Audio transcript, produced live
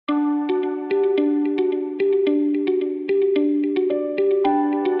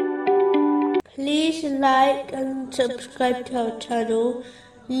like and subscribe to our channel.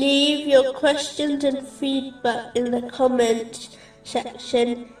 Leave your questions and feedback in the comments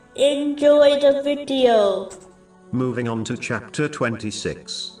section. Enjoy the video. Moving on to chapter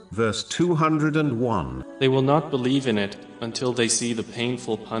 26, verse 201. They will not believe in it until they see the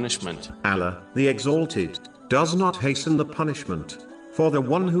painful punishment. Allah, the Exalted, does not hasten the punishment for the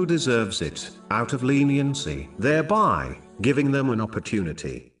one who deserves it, out of leniency, thereby giving them an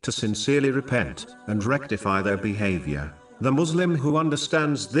opportunity to sincerely repent and rectify their behavior. The Muslim who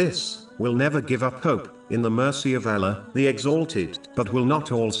understands this will never give up hope in the mercy of Allah, the Exalted, but will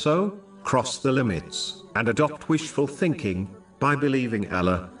not also cross the limits and adopt wishful thinking. By believing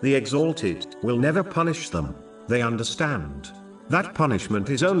Allah, the Exalted, will never punish them. They understand that punishment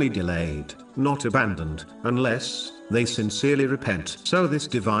is only delayed, not abandoned, unless they sincerely repent. So this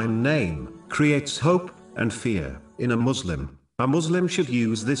divine name creates hope and fear in a Muslim. A Muslim should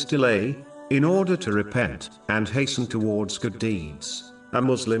use this delay in order to repent and hasten towards good deeds. A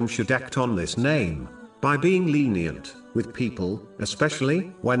Muslim should act on this name by being lenient with people,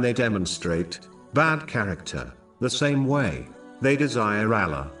 especially when they demonstrate bad character. The same way, they desire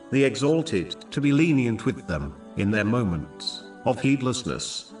Allah, the Exalted, to be lenient with them in their moments of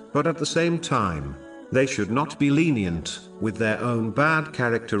heedlessness, but at the same time, they should not be lenient with their own bad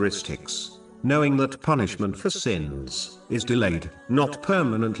characteristics, knowing that punishment for sins is delayed, not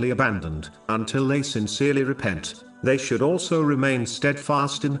permanently abandoned, until they sincerely repent. They should also remain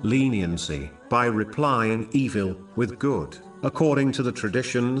steadfast in leniency by replying evil with good, according to the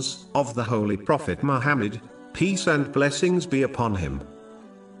traditions of the Holy Prophet Muhammad, peace and blessings be upon him.